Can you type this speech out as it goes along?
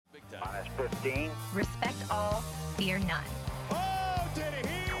15. Respect all, fear none. Oh, did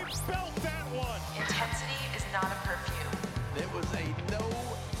he belt that one? Intensity is not a perfume. It was a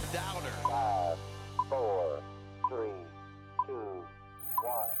no-doubter. 5, 4, 3, 2,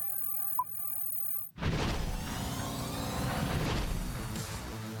 1.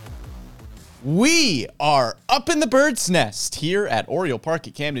 We are up in the bird's nest here at Oriole Park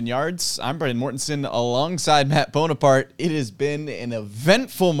at Camden Yards. I'm Brendan Mortensen alongside Matt Bonaparte. It has been an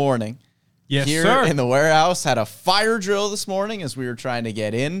eventful morning here in the warehouse. Had a fire drill this morning as we were trying to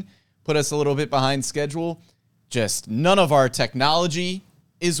get in. Put us a little bit behind schedule. Just none of our technology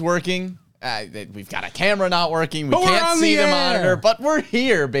is working. We've got a camera not working. We can't see the monitor, but we're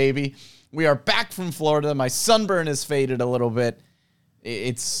here, baby. We are back from Florida. My sunburn has faded a little bit.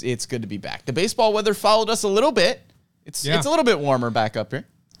 It's good to be back. The baseball weather followed us a little bit. It's a little bit warmer back up here.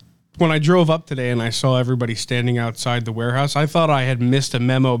 When I drove up today and I saw everybody standing outside the warehouse, I thought I had missed a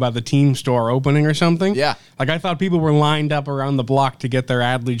memo about the team store opening or something. Yeah. Like I thought people were lined up around the block to get their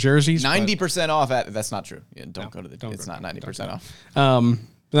Adley jerseys. 90% off. That's not true. Yeah, don't go to the. It's not 90% off.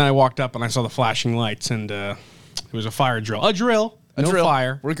 Then I walked up and I saw the flashing lights and it was a fire drill. A drill. No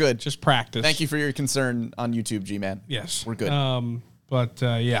fire. We're good. Just practice. Thank you for your concern on YouTube, G-Man. Yes. We're good. But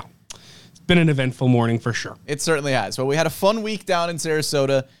it's been an eventful morning for sure. It certainly has. Well, we had a fun week down in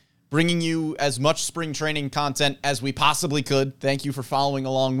Sarasota, bringing you as much spring training content as we possibly could. Thank you for following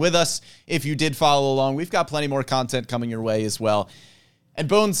along with us. If you did follow along, we've got plenty more content coming your way as well. And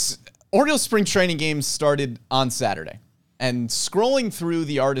Bones, Orioles spring training games started on Saturday. And scrolling through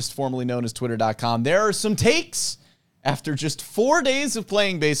the artist formerly known as Twitter.com, there are some takes after just 4 days of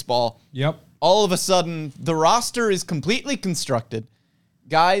playing baseball. Yep. All of a sudden, the roster is completely constructed.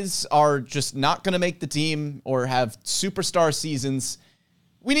 Guys are just not going to make the team or have superstar seasons.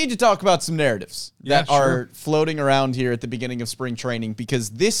 We need to talk about some narratives that are floating around here at the beginning of spring training because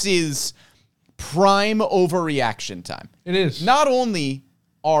this is prime overreaction time. It is. Not only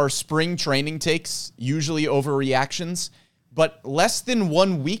are spring training takes usually overreactions, but less than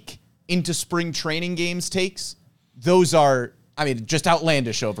 1 week into spring training games takes, those are, just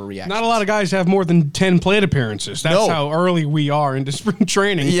outlandish overreactions. Not a lot of guys have more than 10 plate appearances. That's how early we are into spring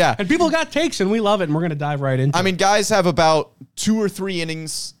training. Yeah. And people got takes, and we love it, and we're going to dive right into it. Guys have about 2 or 3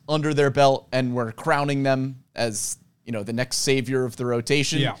 innings under their belt, and we're crowning them as, the next savior of the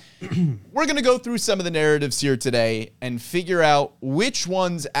rotation. Yeah. We're going to go through some of the narratives here today and figure out which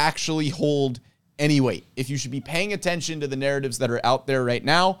ones actually hold any weight. If you should be paying attention to the narratives that are out there right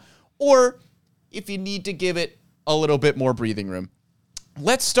now, or if you need to give it a little bit more breathing room.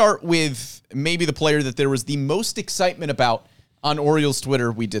 Let's start with maybe the player that there was the most excitement about on Orioles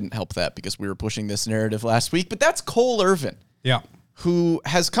Twitter. We didn't help that because we were pushing this narrative last week, but that's Cole Irvin. Yeah. Who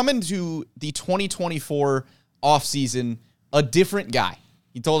has come into the 2024 offseason a different guy.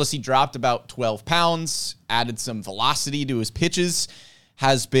 He told us he dropped about 12 pounds, added some velocity to his pitches,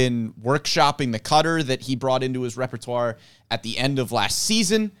 has been workshopping the cutter that he brought into his repertoire at the end of last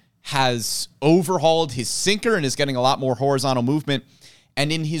season, has overhauled his sinker and is getting a lot more horizontal movement.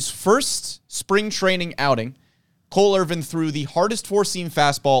 And in his first spring training outing, Cole Irvin threw the hardest four-seam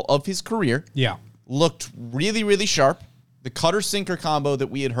fastball of his career. Yeah. Looked really, really sharp. The cutter-sinker combo that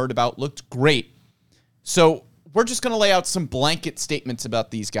we had heard about looked great. So we're just going to lay out some blanket statements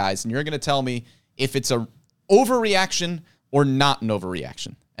about these guys, and you're going to tell me if it's an overreaction or not an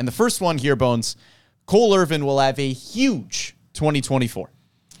overreaction. And the first one here, Bones, Cole Irvin will have a huge 2024.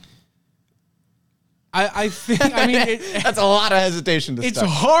 I think, that's a lot of hesitation to it's start.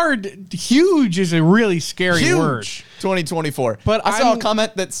 hard. Huge is a really scary word. 2024. But I saw a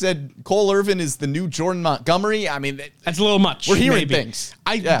comment that said Cole Irvin is the new Jordan Montgomery. That's a little much. We're hearing things.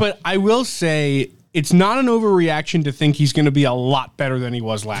 But I will say it's not an overreaction to think he's going to be a lot better than he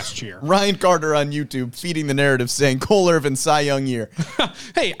was last year. Ryan Carter on YouTube feeding the narrative saying Cole Irvin Cy Young year.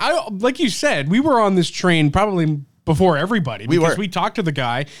 Hey, like you said, we were on this train probably before everybody because we talked to the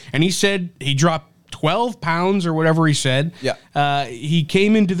guy and he said he dropped 12 pounds or whatever he said. Yeah. He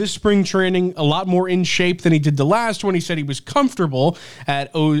came into this spring training a lot more in shape than he did the last one. He said he was comfortable at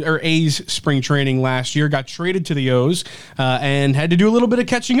A's spring training last year, got traded to the O's, and had to do a little bit of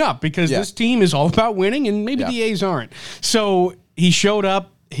catching up because this team is all about winning and maybe the A's aren't. So he showed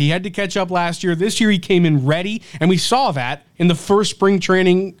up. He had to catch up last year. This year he came in ready, and we saw that in the first spring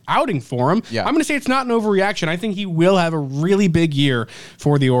training outing for him. Yeah. I'm going to say it's not an overreaction. I think he will have a really big year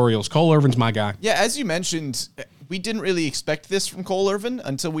for the Orioles. Cole Irvin's my guy. Yeah, as you mentioned, we didn't really expect this from Cole Irvin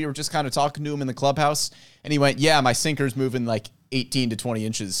until we were just kind of talking to him in the clubhouse, and he went, my sinker's moving like 18 to 20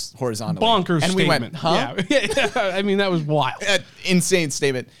 inches horizontally. Bonkers and statement. We went, huh? Yeah. That was wild. Insane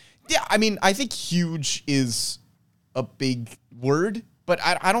statement. Yeah, I think huge is a big word, But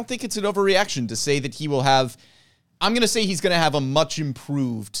I don't think it's an overreaction to say that he will have. I'm going to say he's going to have a much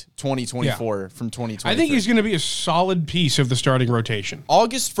improved 2024 from 2023. I think he's going to be a solid piece of the starting rotation.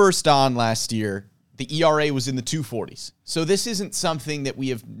 August 1st on last year, the ERA was in the 240s. So this isn't something that we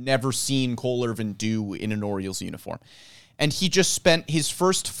have never seen Cole Irvin do in an Orioles uniform. And he just spent his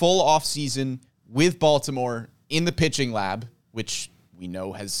first full offseason with Baltimore in the pitching lab, which we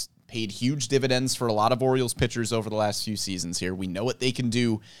know has paid huge dividends for a lot of Orioles pitchers over the last few seasons here. We know what they can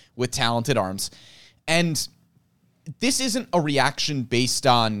do with talented arms. And this isn't a reaction based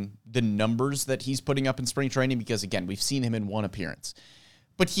on the numbers that he's putting up in spring training because, again, we've seen him in one appearance.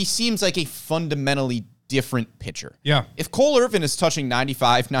 But he seems like a fundamentally different pitcher. Yeah. If Cole Irvin is touching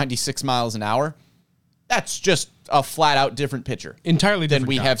 95, 96 miles an hour, that's just a flat-out different pitcher. Entirely different than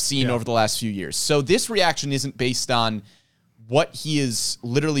we have seen over the last few years. So this reaction isn't based on what he is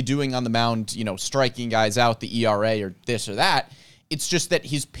literally doing on the mound, striking guys out, the ERA or this or that. It's just that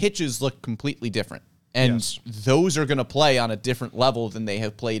his pitches look completely different. And those are going to play on a different level than they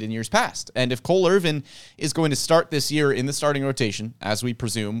have played in years past. And if Cole Irvin is going to start this year in the starting rotation, as we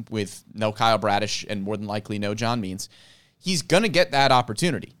presume, with no Kyle Bradish and more than likely no John Means, he's going to get that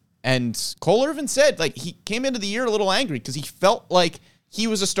opportunity. And Cole Irvin said, he came into the year a little angry because he felt like he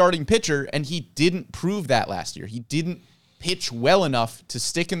was a starting pitcher, and he didn't prove that last year. He didn't pitch well enough to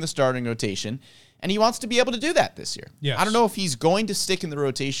stick in the starting rotation. And he wants to be able to do that this year. Yes. I don't know if he's going to stick in the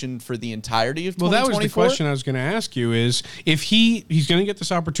rotation for the entirety of 2024. Well, that was the question I was going to ask you is if he's going to get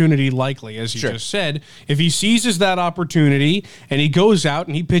this opportunity likely, as you just said, if he seizes that opportunity and he goes out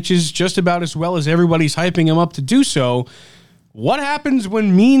and he pitches just about as well as everybody's hyping him up to do so, what happens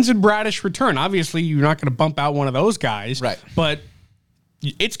when Means and Bradish return? Obviously, you're not going to bump out one of those guys. Right. But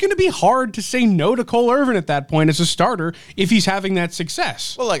it's going to be hard to say no to Cole Irvin at that point as a starter if he's having that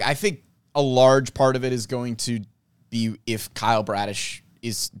success. Well, I think a large part of it is going to be if Kyle Bradish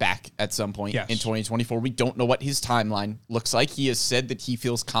is back at some point in 2024. We don't know what his timeline looks like. He has said that he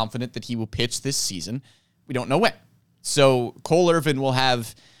feels confident that he will pitch this season. We don't know when. So Cole Irvin will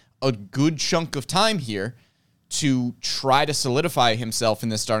have a good chunk of time here to try to solidify himself in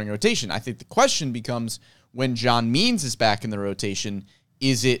this starting rotation. I think the question becomes when John Means is back in the rotation,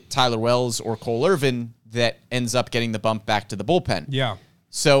 is it Tyler Wells or Cole Irvin that ends up getting the bump back to the bullpen? Yeah.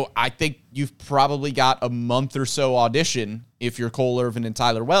 So I think you've probably got a month or so audition if you're Cole Irvin and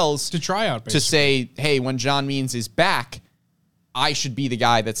Tyler Wells to try out, basically. To say, hey, when John Means is back, I should be the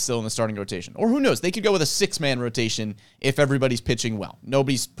guy that's still in the starting rotation. Or who knows? They could go with a 6-man rotation if everybody's pitching well.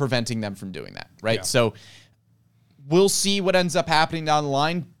 Nobody's preventing them from doing that, right? Yeah. So we'll see what ends up happening down the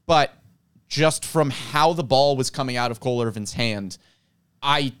line. But just from how the ball was coming out of Cole Irvin's hand,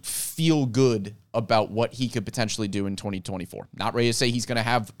 I feel good about what he could potentially do in 2024. Not ready to say he's going to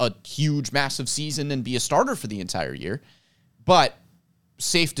have a huge, massive season and be a starter for the entire year, but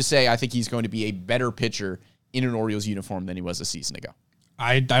safe to say I think he's going to be a better pitcher in an Orioles uniform than he was a season ago.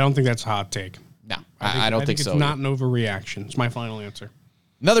 I don't think that's a hot take. No, I don't think so. It's not an overreaction. It's my final answer.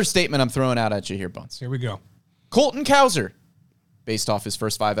 Another statement I'm throwing out at you here, Buns. Here we go. Colton Cowser, based off his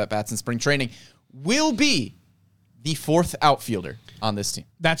first 5 at-bats in spring training, will be the 4th outfielder on this team.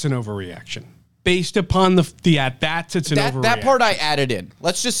 That's an overreaction. Based upon the at-bats, it's an overreaction. That part I added in.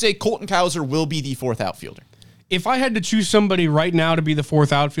 Let's just say Colton Cowser will be the 4th outfielder. If I had to choose somebody right now to be the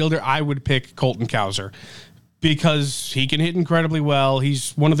 4th outfielder, I would pick Colton Cowser because he can hit incredibly well.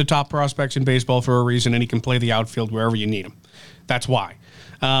 He's one of the top prospects in baseball for a reason, and he can play the outfield wherever you need him. That's why.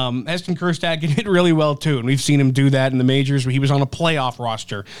 Heston Kjerstad can hit really well, too, and we've seen him do that in the majors. He was on a playoff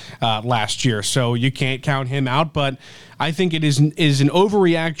roster last year, so you can't count him out, but I think it is an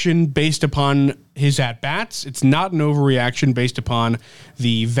overreaction based upon his at-bats. It's not an overreaction based upon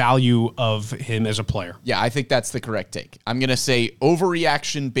the value of him as a player. Yeah, I think that's the correct take. I'm going to say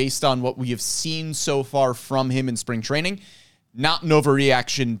overreaction based on what we have seen so far from him in spring training, not an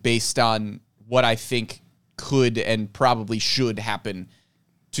overreaction based on what I think could and probably should happen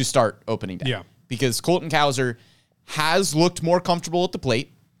to start opening day. Yeah. Because Colton Cowser has looked more comfortable at the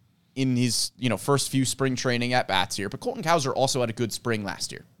plate in his, first few spring training at bats here, but Colton Cowser also had a good spring last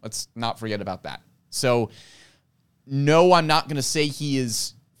year. Let's not forget about that. So no, I'm not going to say he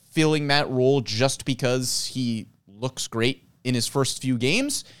is filling that role just because he looks great in his first few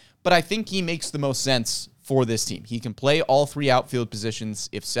games, but I think he makes the most sense for this team. He can play all 3 outfield positions.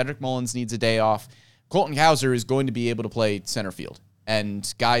 If Cedric Mullins needs a day off, Colton Cowser is going to be able to play center field.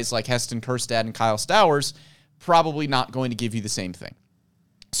 And guys like Heston Kjerstad and Kyle Stowers probably not going to give you the same thing.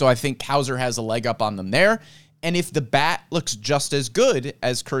 So I think Cowser has a leg up on them there. And if the bat looks just as good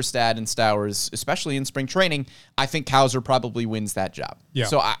as Kjerstad and Stowers, especially in spring training, I think Cowser probably wins that job. Yeah.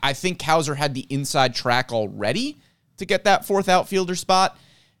 So I think Cowser had the inside track already to get that fourth outfielder spot.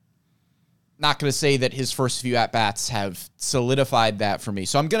 Not going to say that his first few at-bats have solidified that for me.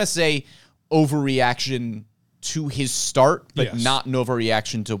 So I'm going to say overreaction to his start, but not an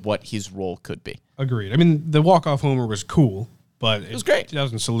overreaction to what his role could be. Agreed. I mean, the walk-off homer was cool, but it was great. It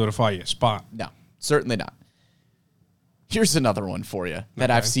doesn't solidify you a spot. No, certainly not. Here's another one for you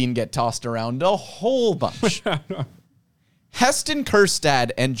that I've seen get tossed around a whole bunch. Heston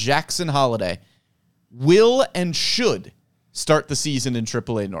Kjerstad and Jackson Holliday will and should start the season in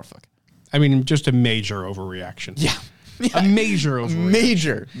AAA Norfolk. I mean, just a major overreaction. Yeah. A major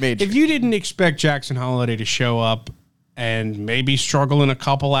overreaction. Major. If you didn't expect Jackson Holliday to show up and maybe struggle in a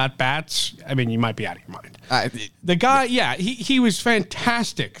couple at-bats, I mean, you might be out of your mind. The guy, he was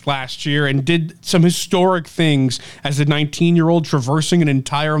fantastic last year and did some historic things as a 19-year-old traversing an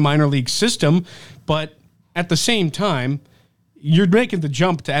entire minor league system, but at the same time, you're making the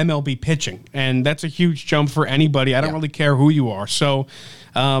jump to MLB pitching, and that's a huge jump for anybody. I don't really care who you are. So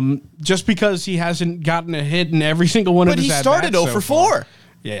just because he hasn't gotten a hit in every single one of his at-bats, but he started 0 for 4.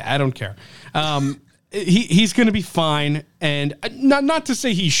 Yeah, I don't care. He's going to be fine, and not to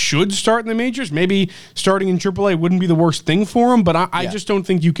say he should start in the majors. Maybe starting in AAA wouldn't be the worst thing for him, but I just don't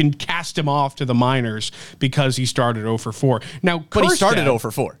think you can cast him off to the minors because he started 0 for 4. Now, but he started 0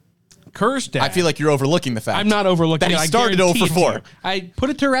 for 4. Kjerstad. I feel like you're overlooking the fact. I'm not overlooking that he started 0 for 4. I put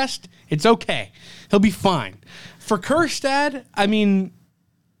it to rest. It's okay. He'll be fine. For Kjerstad, I mean,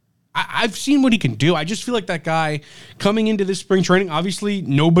 I've seen what he can do. I just feel like that guy coming into this spring training, obviously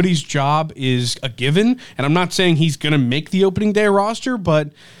nobody's job is a given, and I'm not saying he's going to make the opening day roster,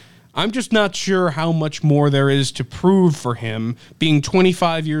 but I'm just not sure how much more there is to prove for him, being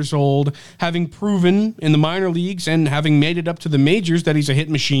 25 years old, having proven in the minor leagues and having made it up to the majors that he's a hit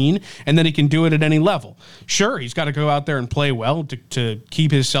machine and that he can do it at any level. Sure, he's got to go out there and play well to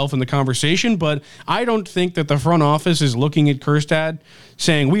keep himself in the conversation, but I don't think that the front office is looking at Kjerstad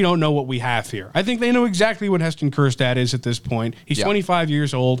saying, we don't know what we have here. I think they know exactly what Heston Kjerstad is at this point. He's 25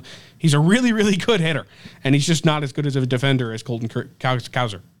 years old. He's a really, really good hitter, and he's just not as good as a defender as Colton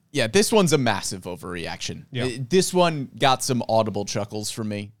Cowser. Yeah, this one's a massive overreaction. Yeah. This one got some audible chuckles from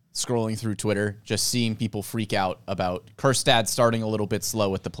me scrolling through Twitter, just seeing people freak out about Kjerstad starting a little bit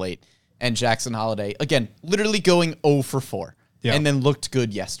slow at the plate and Jackson Holliday, again, literally going 0 for 4 and then looked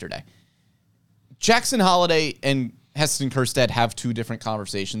good yesterday. Jackson Holliday and Heston Kjerstad have two different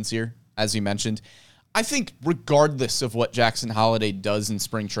conversations here, as you mentioned. I think regardless of what Jackson Holliday does in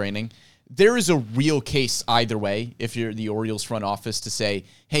spring training, there is a real case either way if you're the Orioles front office to say,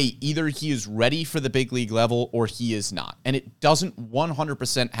 hey, either he is ready for the big league level or he is not. And it doesn't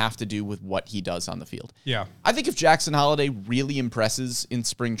 100% have to do with what he does on the field. Yeah. I think if Jackson Holliday really impresses in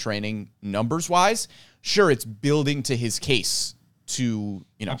spring training numbers-wise, sure, it's building to his case to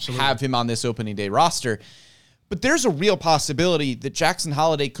have him on this opening day roster. But there's a real possibility that Jackson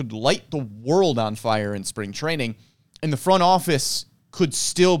Holliday could light the world on fire in spring training, and the front office could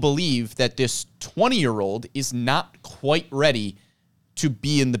still believe that this 20-year-old is not quite ready to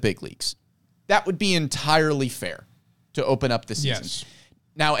be in the big leagues. That would be entirely fair to open up the season. Yes.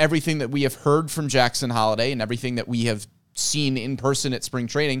 Now, everything that we have heard from Jackson Holliday and everything that we have seen in person at spring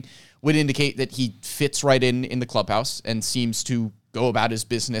training would indicate that he fits right in the clubhouse and seems to go about his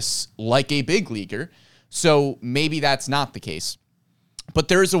business like a big leaguer. So maybe that's not the case. But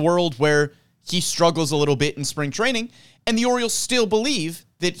there is a world where he struggles a little bit in spring training, and the Orioles still believe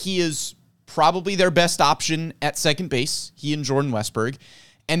that he is probably their best option at second base, he and Jordan Westburg,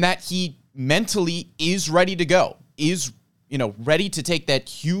 and that he mentally is ready to go, is ready to take that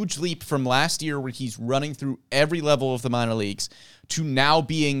huge leap from last year where he's running through every level of the minor leagues to now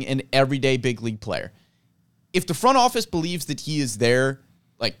being an everyday big league player. If the front office believes that he is there,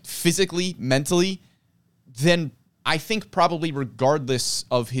 like physically, mentally, then I think probably regardless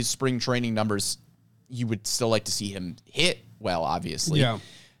of his spring training numbers, you would still like to see him hit well, obviously. Yeah.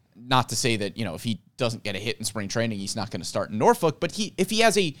 Not to say that, if he doesn't get a hit in spring training, he's not going to start in Norfolk, but if he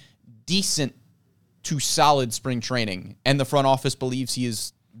has a decent to solid spring training and the front office believes he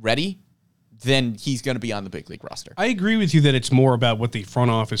is ready, then he's going to be on the big league roster. I agree with you that it's more about what the front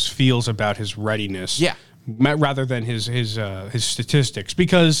office feels about his readiness. Yeah. Rather than his statistics,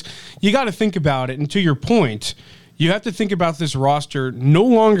 because you got to think about it. And to your point, you have to think about this roster no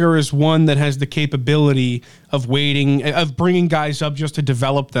longer as one that has the capability of bringing guys up just to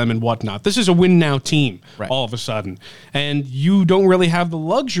develop them and whatnot. This is a win now team all of a sudden. And you don't really have the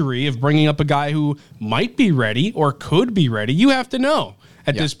luxury of bringing up a guy who might be ready or could be ready. You have to know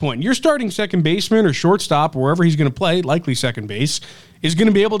at this point. Your starting second baseman or shortstop, or wherever he's going to play, likely second base, is going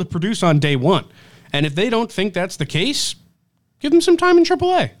to be able to produce on day one. And if they don't think that's the case, give him some time in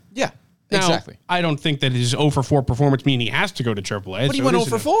AAA. Yeah. Now, Exactly. I don't think that his 0-for-4 performance mean he has to go to AAA. But he went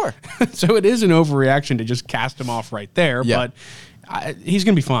 0-for-4. So it is an overreaction to just cast him off right there. Yeah. But he's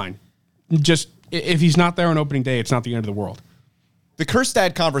going to be fine. Just if he's not there on opening day, it's not the end of the world. The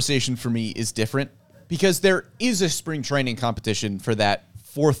Kjerstad conversation for me is different because there is a spring training competition for that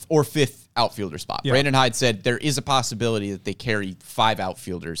 4th or 5th outfielder spot. Yeah. Brandon Hyde said there is a possibility that they carry 5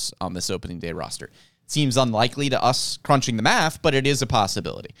 outfielders on this opening day roster. It seems unlikely to us crunching the math, but it is a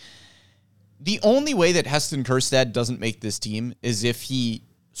possibility. The only way that Heston Kjerstad doesn't make this team is if he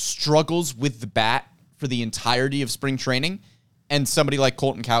struggles with the bat for the entirety of spring training and somebody like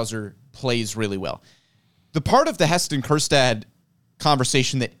Colton Cowser plays really well. The part of the Heston Kjerstad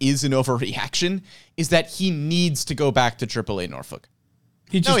conversation that is an overreaction is that he needs to go back to AAA Norfolk.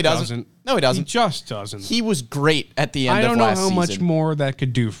 He doesn't. No, he doesn't. He just doesn't. He was great at the end of last season. I don't know how much more that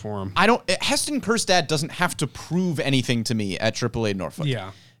could do for him. Heston Kjerstad doesn't have to prove anything to me at AAA Norfolk.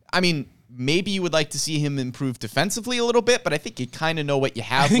 Yeah. I mean, maybe you would like to see him improve defensively a little bit, but I think you kind of know what you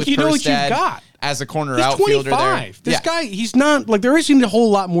have with Kjerstad. You know what you've got as a corner he's outfielder 25. there. This guy, he's not, like, there isn't a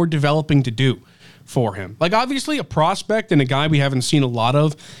whole lot more developing to do for him. Like, obviously a prospect and a guy we haven't seen a lot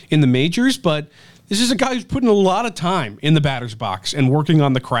of in the majors, but this is a guy who's putting a lot of time in the batter's box and working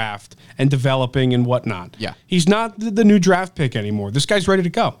on the craft and developing and whatnot. Yeah. He's not the new draft pick anymore. This guy's ready to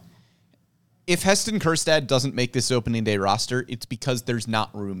go. If Heston Kjerstad doesn't make this opening day roster, it's because there's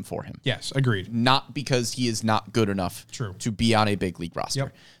not room for him. Yes, agreed. Not because he is not good enough to be on a big league roster.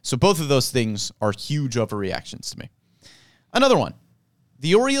 Yep. So both of those things are huge overreactions to me. Another one.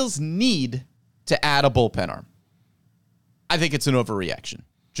 The Orioles need to add a bullpen arm. I think it's an overreaction,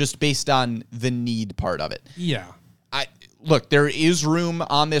 just based on the need part of it. Yeah. Look, there is room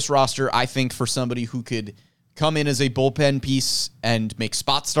on this roster, I think, for somebody who could come in as a bullpen piece and make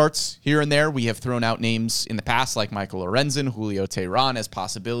spot starts here and there. We have thrown out names in the past like Michael Lorenzen, Julio Teheran as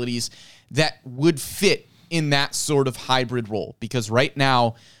possibilities that would fit in that sort of hybrid role. Because right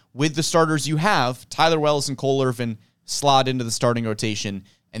now, with the starters you have, Tyler Wells and Cole Irvin slot into the starting rotation.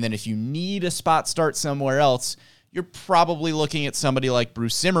 And then if you need a spot start somewhere else, you're probably looking at somebody like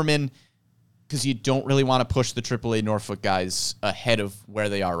Bruce Zimmerman because you don't really want to push the AAA Norfolk guys ahead of where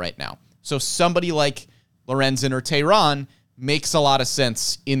they are right now. So somebody like Lorenzen or Teheran makes a lot of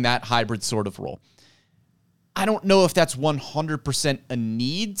sense in that hybrid sort of role. I don't know if that's 100% a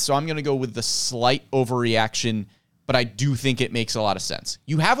need, so I'm going to go with the slight overreaction, but I do think it makes a lot of sense.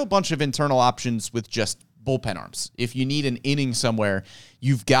 You have a bunch of internal options with just bullpen arms. If you need an inning somewhere,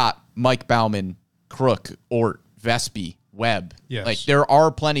 you've got Mike Baumann, Crook, or Vespi, Webb. Yes. Like, there are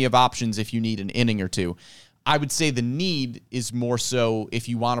plenty of options if you need an inning or two. I would say the need is more so if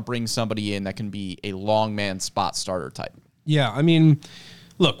you want to bring somebody in that can be a long man spot starter type. Yeah, I mean,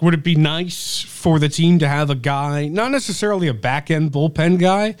 look, would it be nice for the team to have a guy, not necessarily a back-end bullpen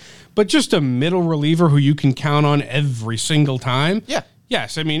guy, but just a middle reliever who you can count on every single time? Yeah.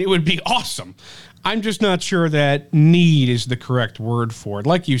 Yes, I mean, it would be awesome. I'm just not sure that need is the correct word for it.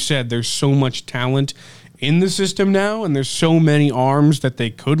 Like you said, there's so much talent in the system now, and there's so many arms that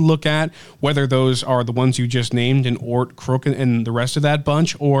they could look at, whether those are the ones you just named in Ort, Crook, and the rest of that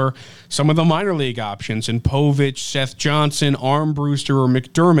bunch, or some of the minor league options in Povich, Seth Johnson, Armbruster, or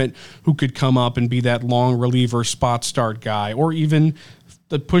McDermott, who could come up and be that long reliever spot start guy, or even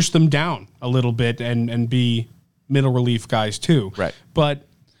push them down a little bit and be middle relief guys too. Right. But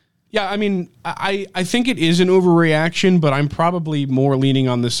yeah, I mean, I think it is an overreaction, but I'm probably more leaning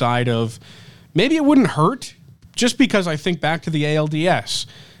on the side of maybe it wouldn't hurt, just because I think back to the ALDS.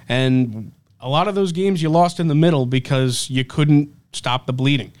 And a lot of those games you lost in the middle because you couldn't stop the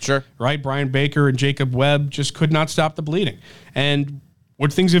bleeding. Sure. Right? Brian Baker and Jacob Webb just could not stop the bleeding. And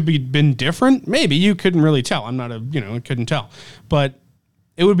would things have been different? Maybe. You couldn't really tell. I couldn't tell. But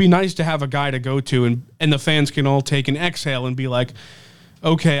it would be nice to have a guy to go to and the fans can all take an exhale and be like,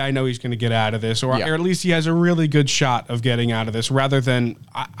 okay, I know he's going to get out of this, or at least he has a really good shot of getting out of this, rather than,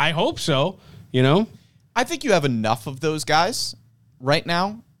 I hope so, you know? I think you have enough of those guys right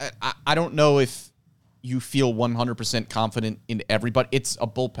now. I don't know if you feel 100% confident in everybody. It's a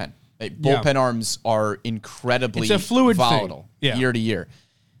bullpen. Bullpen arms are incredibly it's a fluid volatile thing. Year to year.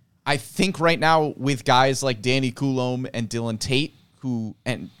 I think right now with guys like Danny Coulombe and Dylan Tate,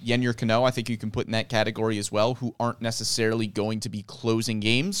 and Yennier Cano, I think you can put in that category as well, who aren't necessarily going to be closing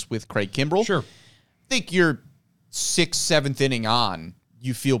games with Craig Kimbrell. Sure. I think you're 6th, 7th inning on,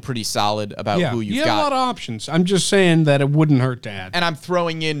 you feel pretty solid about who you've got. You have a lot of options. I'm just saying that it wouldn't hurt to add. And I'm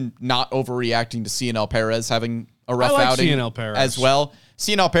throwing in not overreacting to CNL Perez having a rough I like outing CNL Perez as well.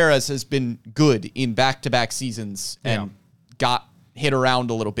 CNL Perez has been good in back-to-back seasons and got hit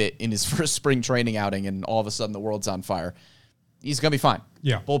around a little bit in his first spring training outing, and all of a sudden the world's on fire. he's going to be fine.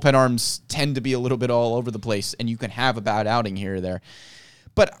 Yeah. Bullpen arms tend to be a little bit all over the place, and you can have a bad outing here or there.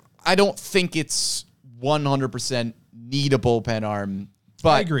 But I don't think it's 100% need a bullpen arm. But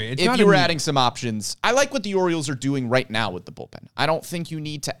I agree. If you were adding some options, I like what the Orioles are doing right now with the bullpen. I don't think you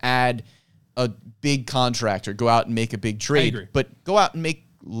need to add a big contract or go out and make a big trade, but go out and make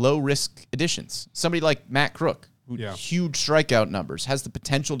low-risk additions. Somebody like Matt Crook, who huge strikeout numbers, has the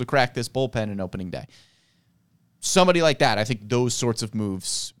potential to crack this bullpen in opening day. Somebody like that, I think those sorts of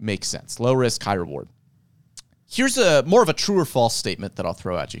moves make sense. Low risk, high reward. Here's a more of a true or false statement that I'll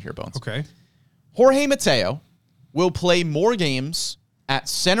throw at you here, Bones. Okay. Jorge Mateo will play more games at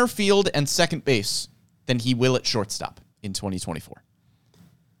center field and second base than he will at shortstop in 2024.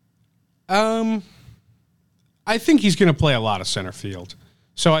 I think he's going to play a lot of center field.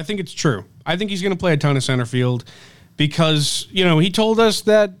 So I think it's true. I think he's going to play a ton of center field because, he told us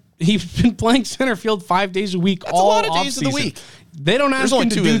that he's been playing center field 5 days a week. That's all a lot of days of the week. They don't ask him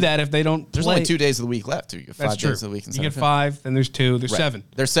to do that if they don't There's play. only 2 days of the week left. You get 5 days of the week. You get 5, then there's 2, there's 7.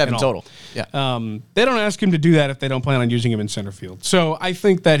 There's 7 total. Yeah. They don't ask him to do that if they don't plan on using him in center field. So I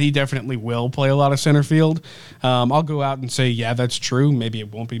think that he definitely will play a lot of center field. I'll go out and say, yeah, that's true. Maybe it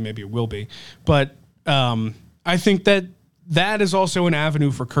won't be. Maybe it will be. But I think that is also an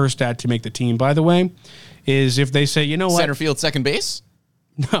avenue for Kjerstad to make the team, by the way, is if they say, you know what? Center field, second base?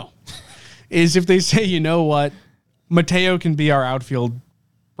 No. Is if they say, you know what? Mateo can be our outfield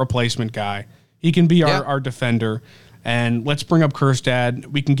replacement guy. He can be our defender. And let's bring up Kjerstad.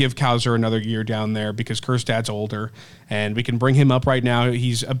 We can give Kauser another year down there because Kjerstad's older. And we can bring him up right now.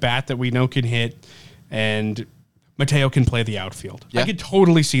 He's a bat that we know can hit. And Mateo can play the outfield. Yeah. I could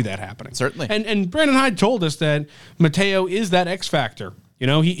totally see that happening. Certainly. And Brandon Hyde told us that Mateo is that X factor.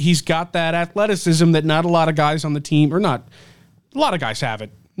 He's got that athleticism that not a lot of guys on the team, or not a lot of guys have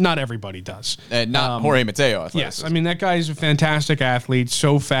it. Not everybody does. Not Jorge Mateo. Yes. I mean, that guy's a fantastic athlete,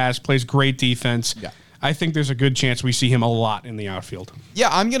 so fast, plays great defense. Yeah. I think there's a good chance we see him a lot in the outfield. Yeah,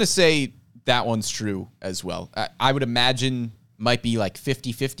 I'm going to say that one's true as well. I would imagine might be like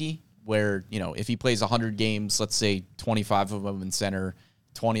 50-50, where, if he plays 100 games, let's say 25 of them in center,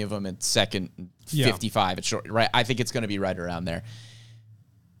 20 of them at second, 55 at short, right? I think it's going to be right around there.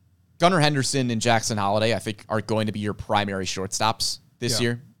 Gunnar Henderson and Jackson Holliday, I think, are going to be your primary shortstops this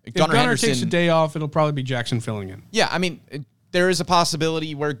year. If Gunnar takes a day off, it'll probably be Jackson filling in. Yeah, I mean, there is a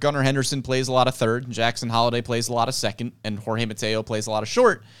possibility where Gunnar Henderson plays a lot of third, and Jackson Holliday plays a lot of second, and Jorge Mateo plays a lot of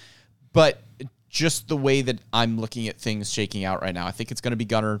short. But just the way that I'm looking at things shaking out right now, I think it's going to be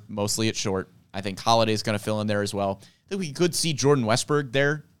Gunnar mostly at short. I think Holliday's going to fill in there as well. I think we could see Jordan Westberg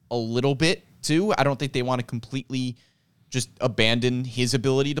there a little bit, too. I don't think they want to completely just abandon his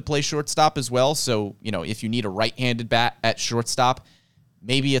ability to play shortstop as well. So, if you need a right-handed bat at shortstop,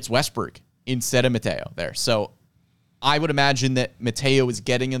 maybe it's Westberg instead of Mateo there. So I would imagine that Mateo is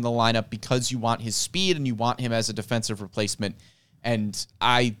getting in the lineup because you want his speed and you want him as a defensive replacement. And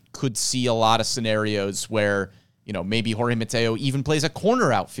I could see a lot of scenarios where, maybe Jorge Mateo even plays a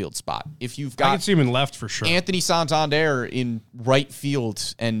corner outfield spot. If you've got I can see him in left for sure. Anthony Santander in right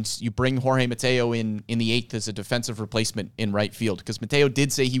field, and you bring Jorge Mateo in the 8th as a defensive replacement in right field, because Mateo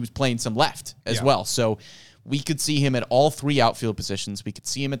did say he was playing some left as well. So we could see him at all 3 outfield positions. We could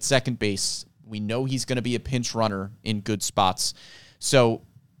see him at second base. We know he's going to be a pinch runner in good spots. So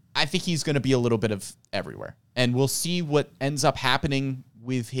I think he's going to be a little bit of everywhere. And we'll see what ends up happening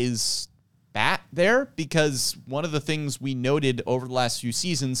with his bat there, because one of the things we noted over the last few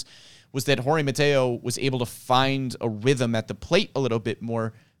seasons was that Jorge Mateo was able to find a rhythm at the plate a little bit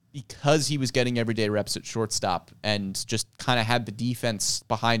more because he was getting everyday reps at shortstop and just kind of had the defense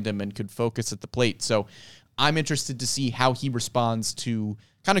behind him and could focus at the plate. So I'm interested to see how he responds to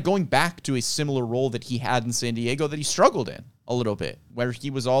kind of going back to a similar role that he had in San Diego that he struggled in a little bit, where he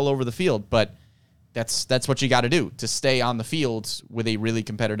was all over the field. But that's what you got to do to stay on the field with a really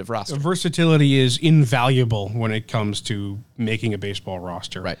competitive roster. Versatility is invaluable when it comes to making a baseball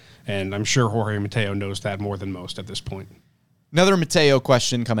roster. Right. And I'm sure Jorge Mateo knows that more than most at this point. Another Mateo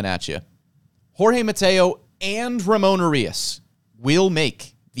question coming at you. Jorge Mateo and Ramon Urias will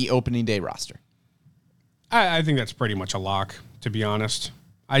make the opening day roster. I think that's pretty much a lock, to be honest.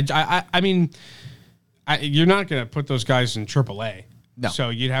 I mean, you're not going to put those guys in AAA. No. So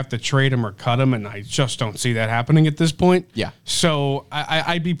you'd have to trade them or cut them, and I just don't see that happening at this point. Yeah. So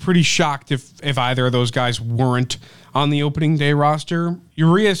I'd be pretty shocked if either of those guys weren't on the opening day roster.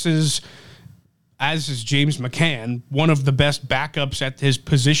 Urias is, as is James McCann, one of the best backups at his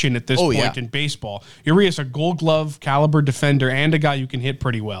position at this point in baseball. Urias, a Gold Glove caliber defender and a guy who can hit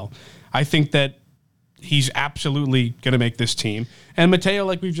pretty well. I think that he's absolutely going to make this team. And Mateo,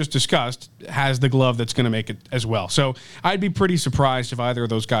 like we've just discussed, has the glove that's going to make it as well. So I'd be pretty surprised if either of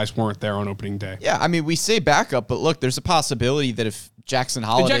those guys weren't there on opening day. Yeah, I mean, we say backup, but look, there's a possibility that if Jackson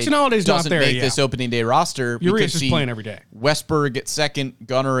Holiday's not doesn't there, make this opening day roster, Urias is playing every day. Westberg at second,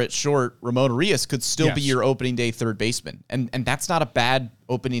 Gunnar at short, Ramon Urias could still be your opening day third baseman. And that's not a bad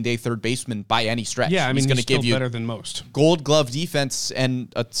opening day third baseman by any stretch. Yeah, I mean, he's going to give you better than most. Gold Glove defense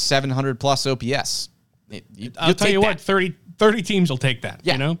and a 700-plus OPS. I'll tell you what, 30 teams will take that.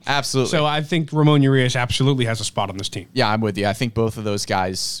 Yeah, you know? absolutely. So I think Ramon Urias absolutely has a spot on this team. Yeah, I'm with you. I think both of those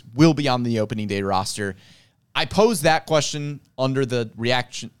guys will be on the opening day roster. I pose that question under the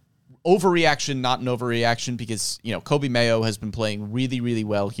overreaction, not an overreaction, because, Kobe Mayo has been playing really, really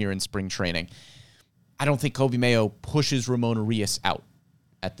well here in spring training. I don't think Kobe Mayo pushes Ramon Urias out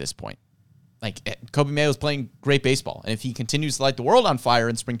at this point. Kobe Mayo is playing great baseball, and if he continues to light the world on fire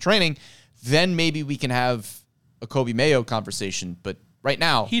in spring training, then maybe we can have a Kobe Mayo conversation. But right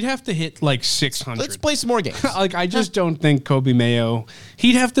now, he'd have to hit like 600. Let's play some more games. I just don't think Kobe Mayo.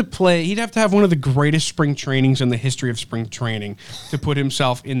 He'd have to have one of the greatest spring trainings in the history of spring training to put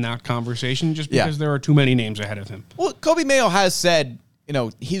himself in that conversation. Just because there are too many names ahead of him. Well, Kobe Mayo has said,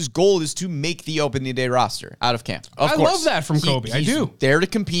 his goal is to make the opening day roster out of camp. Of course. Love that from Kobe. I do. He's there to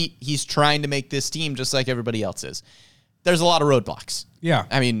compete. He's trying to make this team just like everybody else is. There's a lot of roadblocks. Yeah.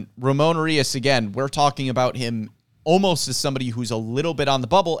 I mean, Ramon Urias, again, we're talking about him almost as somebody who's a little bit on the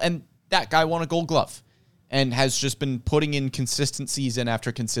bubble, and that guy won a Gold Glove and has just been putting in consistent season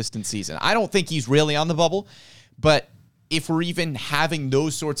after consistent season. I don't think he's really on the bubble, but if we're even having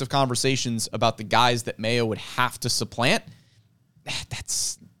those sorts of conversations about the guys that Mayo would have to supplant,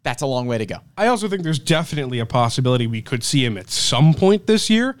 that's a long way to go. I also think there's definitely a possibility we could see him at some point this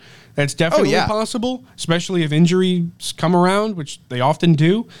year. That's definitely possible, especially if injuries come around, which they often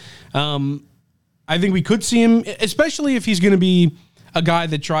do. I think we could see him, especially if he's going to be a guy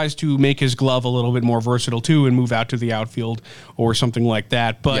that tries to make his glove a little bit more versatile too and move out to the outfield or something like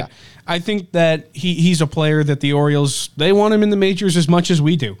that. But I think that he's a player that the Orioles, they want him in the majors as much as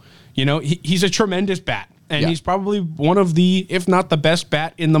we do. He's a tremendous bat. And he's probably one of the, if not the best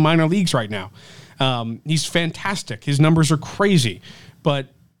bat in the minor leagues right now. He's fantastic. His numbers are crazy. But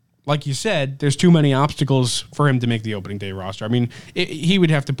like you said, there's too many obstacles for him to make the opening day roster. I mean, he would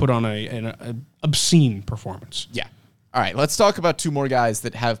have to put on an obscene performance. Yeah. All right, let's talk about two more guys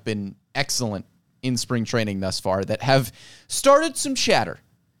that have been excellent in spring training thus far that have started some chatter.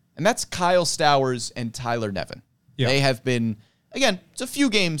 And that's Kyle Stowers and Tyler Nevin. Yeah. They have been, again, it's a few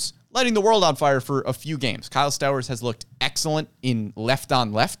games, lighting the world on fire for a few games. Kyle Stowers has looked excellent in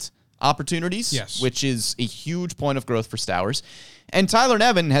left-on-left opportunities, which is a huge point of growth for Stowers. And Tyler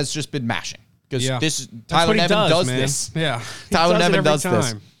Nevin has just been mashing because Tyler Nevin does this. Yeah, Tyler Nevin does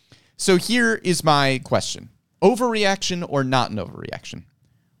this. So here is my question. Overreaction or not an overreaction?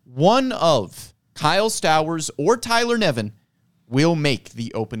 One of Kyle Stowers or Tyler Nevin will make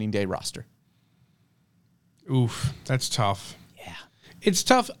the opening day roster. Oof, that's tough. Yeah. It's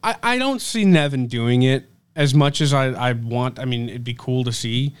tough. I don't see Nevin doing it as much as I want. I mean, it'd be cool to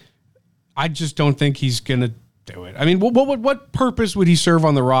see. I just don't think he's going to do it. I mean, what purpose would he serve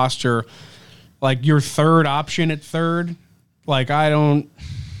on the roster? Like your third option at third? I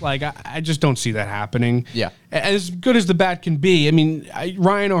just don't see that happening. Yeah. As good as the bat can be, I mean,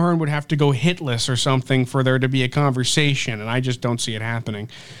 Ryan O'Hearn would have to go hitless or something for there to be a conversation, and I just don't see it happening.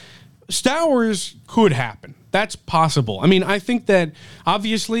 Stowers could happen. That's possible. I mean, I think that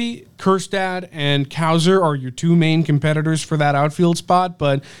obviously Kjerstad and Kauser are your two main competitors for that outfield spot,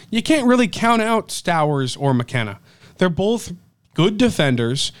 but you can't really count out Stowers or McKenna. They're both good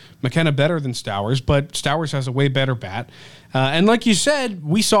defenders. McKenna better than Stowers, but Stowers has a way better bat. And like you said,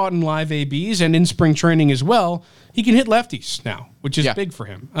 we saw it in live ABs and in spring training as well. He can hit lefties now, which is big for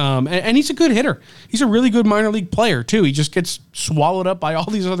him. And he's a good hitter. He's a really good minor league player, too. He just gets swallowed up by all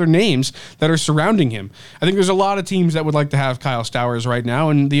these other names that are surrounding him. I think there's a lot of teams that would like to have Kyle Stowers right now,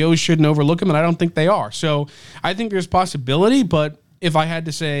 and the O's shouldn't overlook him, and I don't think they are. So I think there's possibility, but if I had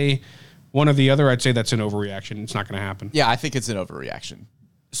to say one or the other, I'd say that's an overreaction. It's not going to happen. Yeah, I think it's an overreaction.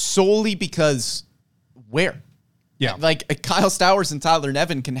 Solely because where? Yeah. Like Kyle Stowers and Tyler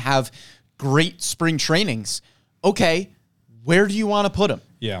Nevin can have great spring trainings. Okay, where do you want to put him?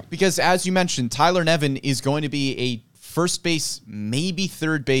 Yeah. Because as you mentioned, Tyler Nevin is going to be a first base, maybe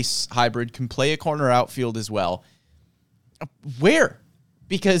third base hybrid, can play a corner outfield as well. Where?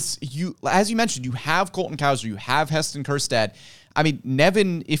 Because as you mentioned, you have Colton Kauser, you have Heston Kjerstad. I mean,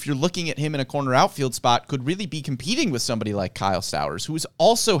 Nevin, if you're looking at him in a corner outfield spot, could really be competing with somebody like Kyle Stowers, who is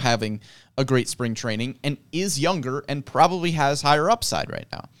also having a great spring training and is younger and probably has higher upside right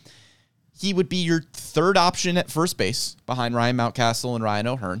now. he would be your third option at first base behind Ryan Mountcastle and Ryan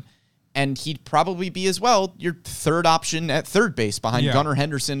O'Hearn. And he'd probably be as well your third option at third base behind Gunnar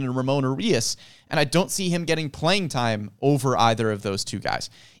Henderson and Ramon Urias. And I don't see him getting playing time over either of those two guys.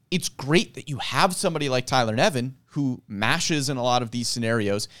 It's great that you have somebody like Tyler Nevin, who mashes in a lot of these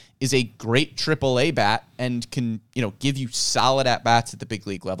scenarios, is a great AAA bat and can, give you solid at-bats at the big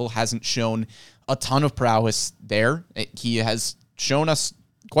league level. Hasn't shown a ton of prowess there. He has shown us,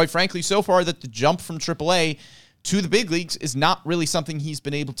 quite frankly, so far that the jump from AAA to the big leagues is not really something he's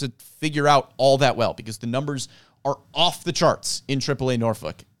been able to figure out all that well, because the numbers are off the charts in AAA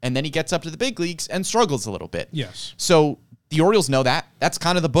Norfolk. And then he gets up to the big leagues and struggles a little bit. Yes. So the Orioles know that. That's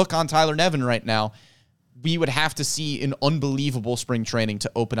kind of the book on Tyler Nevin right now. We would have to see an unbelievable spring training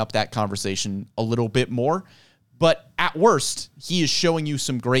to open up that conversation a little bit more. But at worst, he is showing you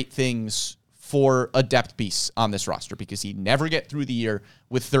some great things for a depth piece on this roster, because he'd never get through the year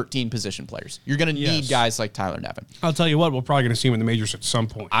with 13 position players. You're going to need guys like Tyler Nevin. I'll tell you what, we're probably going to see him in the majors at some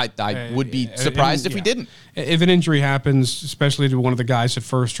point. I would be surprised if we didn't. If an injury happens, especially to one of the guys at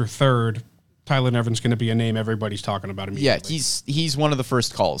first or third, Tyler Nevin's going to be a name everybody's talking about immediately. Yeah, he's one of the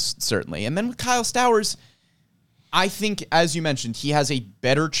first calls, certainly. And then with Kyle Stowers, I think, as you mentioned, he has a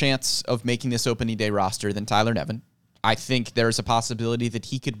better chance of making this opening day roster than Tyler Nevin. I think there's a possibility that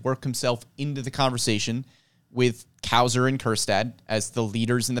he could work himself into the conversation with Cowser and Kjerstad as the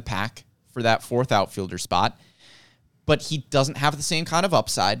leaders in the pack for that fourth outfielder spot. But he doesn't have the same kind of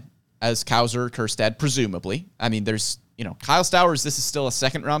upside as Cowser or Kjerstad, presumably. I mean, there's, Kyle Stowers, this is still a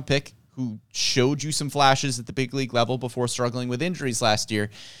second-round pick who showed you some flashes at the big league level before struggling with injuries last year.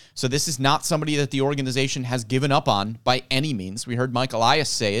 So this is not somebody that the organization has given up on by any means. We heard Mike Elias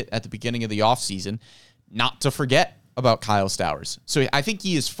say it at the beginning of the offseason, not to forget about Kyle Stowers. So I think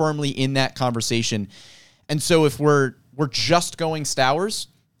he is firmly in that conversation. And so if we're just going Stowers,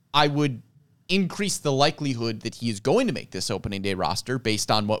 I would increase the likelihood that he is going to make this opening day roster based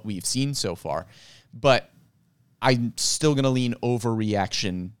on what we've seen so far. But I'm still going to lean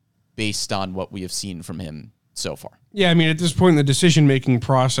overreaction based on what we have seen from him so far. Yeah, I mean, at this point in the decision-making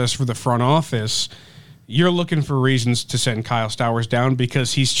process for the front office, you're looking for reasons to send Kyle Stowers down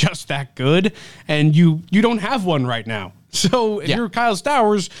because he's just that good, and you don't have one right now. So if you're Kyle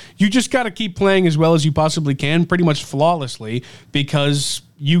Stowers, you just got to keep playing as well as you possibly can, pretty much flawlessly, because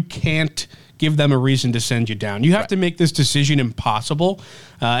you can't give them a reason to send you down. You have to make this decision impossible,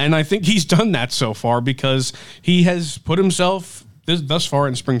 and I think he's done that so far because he has put himself thus far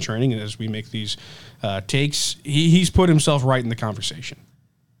in spring training, and as we make these takes, he's put himself right in the conversation.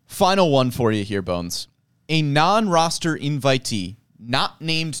 Final one for you here, Bones. A non-roster invitee, not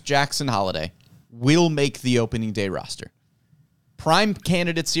named Jackson Holiday, will make the opening day roster. Prime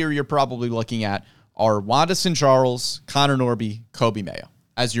candidates here you're probably looking at are Wanda St. Charles, Connor Norby, Kobe Mayo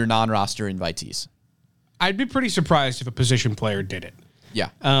as your non-roster invitees. I'd be pretty surprised if a position player did it. Yeah.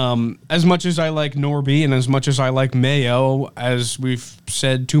 As much as I like Norby and as much as I like Mayo, as we've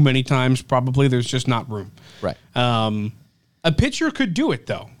said too many times, probably there's just not room. Right. A pitcher could do it,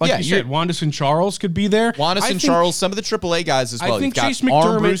 though. Like you said, Wanda St. Charles could be there. Wanda St. Charles, some of the AAA guys as well. I think You've got Chase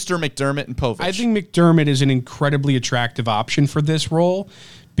McDermott, Armbruster, McDermott, and Povich. I think McDermott is an incredibly attractive option for this role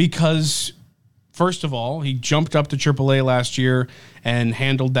because, first of all, he jumped up to AAA last year and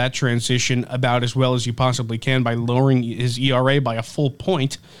handled that transition about as well as you possibly can by lowering his ERA by a full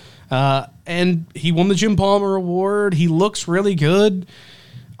point. And he won the Jim Palmer Award. He looks really good.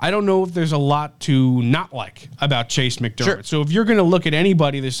 I don't know if there's a lot to not like about Chase McDermott. Sure. So if you're going to look at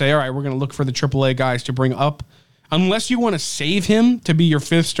anybody to say, all right, we're going to look for the AAA guys to bring up, unless you want to save him to be your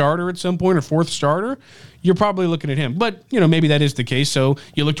fifth starter at some point or fourth starter, you're probably looking at him. But, maybe that is the case. So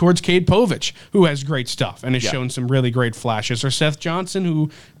you look towards Cade Povich, who has great stuff and has shown some really great flashes, or Seth Johnson, who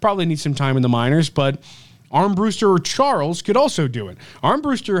probably needs some time in the minors, but Armbruster or Charles could also do it.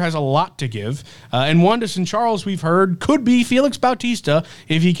 Armbruster has a lot to give, and Wanda St. Charles, we've heard, could be Felix Bautista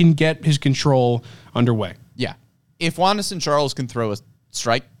if he can get his control underway. Yeah. If Wanda St. Charles can throw a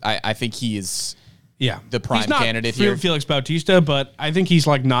strike, I think he is the prime candidate here. Felix Bautista, but I think he's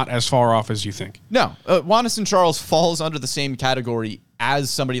not as far off as you think. No. Wanda St. Charles falls under the same category as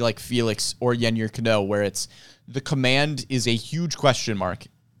somebody like Felix or Yennier Cano, where it's the command is a huge question mark,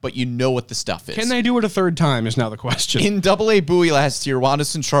 but you know what the stuff is. Can they do it a third time is now the question. In AA Bowie last year, Wanda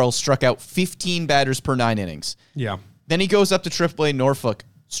St. Charles struck out 15 batters per 9 innings. Yeah. Then he goes up to AAA Norfolk,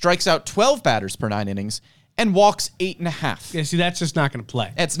 strikes out 12 batters per 9 innings, and walks 8.5. Yeah, see, that's just not going to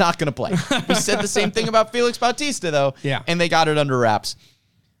play. It's not going to play. We said the same thing about Felix Bautista, though, yeah, and they got it under wraps.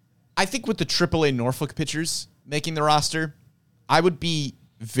 I think with the AAA Norfolk pitchers making the roster, I would be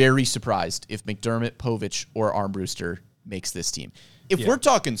very surprised if McDermott, Povich, or Armbruster makes this team. If we're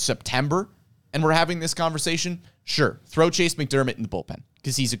talking September and we're having this conversation, sure, throw Chase McDermott in the bullpen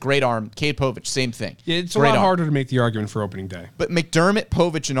because he's a great arm. Cade Povich, same thing. Yeah, it's great a lot arm. harder to make the argument for opening day. But McDermott,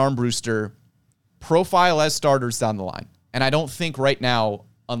 Povich, and Armbruster profile as starters down the line. And I don't think right now,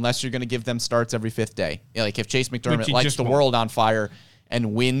 unless you're going to give them starts every fifth day, like if Chase McDermott lights the world on fire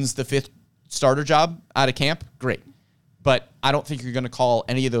and wins the fifth starter job out of camp, great. But I don't think you're going to call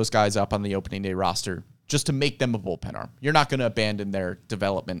any of those guys up on the opening day roster just to make them a bullpen arm. You're not going to abandon their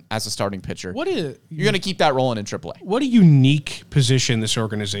development as a starting pitcher. You're going to keep that rolling in AAA. What a unique position this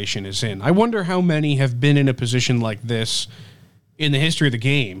organization is in. I wonder how many have been in a position like this in the history of the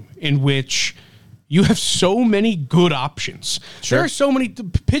game in which you have so many good options. Sure. There are so many.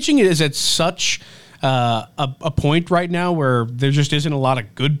 Pitching is at such a point right now where there just isn't a lot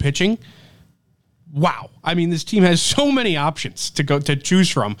of good pitching. Wow. I mean, this team has so many options to choose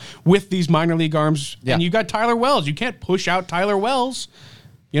from with these minor league arms. Yeah. And you got Tyler Wells. You can't push out Tyler Wells.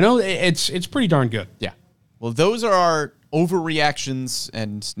 You know, it's pretty darn good. Yeah. Well, those are our overreactions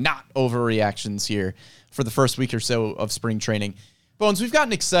and not overreactions here for the first week or so of spring training. Bones, we've got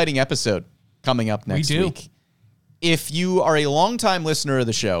an exciting episode coming up next week. If you are a longtime listener of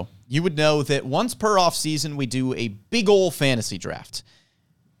the show, you would know that once per off season, we do a big ol' fantasy draft.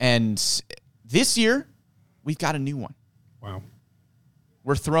 And this year, we've got a new one. Wow.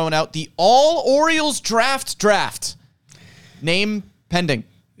 We're throwing out the All Orioles Draft. Name pending.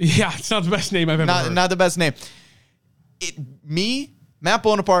 Yeah, it's not the best name I've ever heard. Not the best name. Me, Matt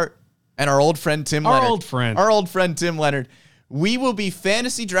Bonaparte, and our old friend Tim Leonard. Our old friend Tim Leonard. We will be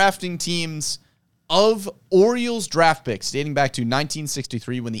fantasy drafting teams of Orioles draft picks dating back to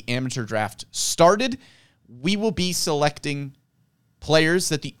 1963 when the amateur draft started. We will be selecting players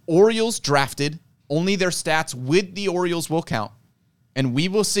that the Orioles drafted. Only their stats with the Orioles will count. And we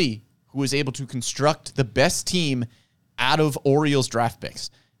will see who is able to construct the best team out of Orioles draft picks.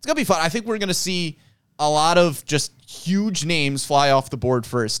 It's going to be fun. I think we're going to see a lot of just huge names fly off the board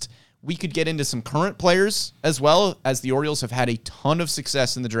first. We could get into some current players as well, as the Orioles have had a ton of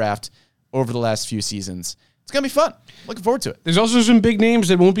success in the draft over the last few seasons. It's going to be fun. Looking forward to it. There's also some big names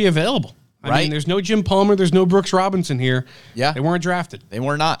that won't be available. I mean, there's no Jim Palmer. There's no Brooks Robinson here. Yeah. They weren't drafted. They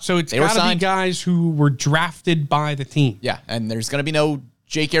were not. So it's got to be guys who were drafted by the team. Yeah, and there's going to be no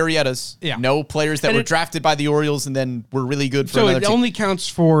Jake Arrietas. Yeah. No players that were drafted by the Orioles and then were really good for another team. So it only counts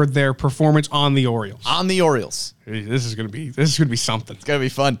for their performance on the Orioles. On the Orioles. This is going to be something. It's going to be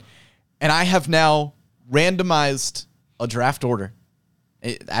fun. And I have now randomized a draft order.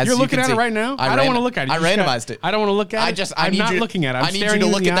 You're looking at it right now? I don't want to look at it. I randomized it. I don't want to look at it. I'm not looking at it. I need you to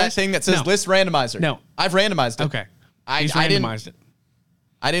look at that thing that says list randomizer. No. I've randomized it. Okay. I randomized it.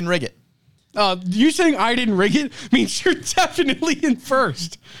 I didn't rig it. You saying I didn't rig it means you're definitely in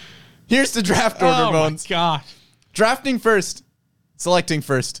first. Here's the draft order, Bones. Oh, my God. Drafting first. Selecting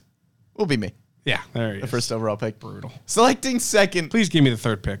first. Will be me. Yeah, there he is. The first overall pick. Brutal. Selecting second. Please give me the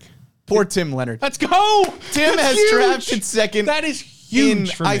third pick. Poor Tim Leonard. Let's go. Tim has drafted second. That is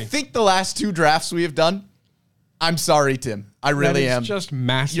huge for me. I think the last two drafts we have done. I'm sorry, Tim. I really am. Just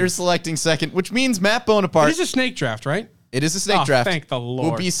massive. You're selecting second, which means Matt Bonaparte. It is a snake draft, right? It is a snake draft. Thank the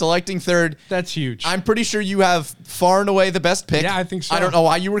Lord. We'll be selecting third. That's huge. I'm pretty sure you have far and away the best pick. Yeah, I think so. I don't know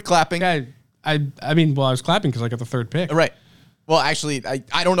why you were clapping. Yeah, I mean, I was clapping because I got the third pick. Right. Well, actually,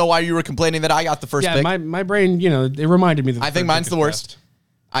 I don't know why you were complaining that I got the first pick. Yeah, my brain, it reminded me that I think mine's the worst.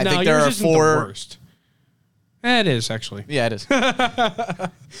 I think there there are four. The worst. It is, actually. Yeah, it is.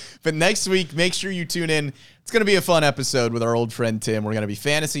 But next week, make sure you tune in. It's going to be a fun episode with our old friend Tim. We're going to be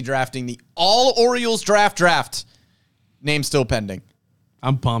fantasy drafting the All Orioles draft. Name still pending.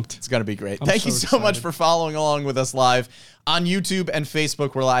 I'm pumped. It's going to be great. Thank you so much for following along with us live on YouTube and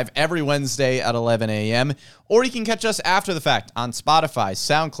Facebook. We're live every Wednesday at 11 a.m. Or you can catch us after the fact on Spotify,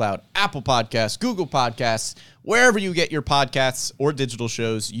 SoundCloud, Apple Podcasts, Google Podcasts, wherever you get your podcasts or digital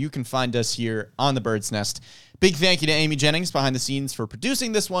shows. You can find us here on the Bird's Nest. Big thank you to Amy Jennings behind the scenes for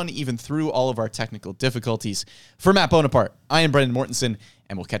producing this one, even through all of our technical difficulties. For Matt Bonaparte, I am Brendan Mortensen,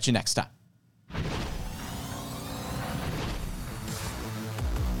 and we'll catch you next time.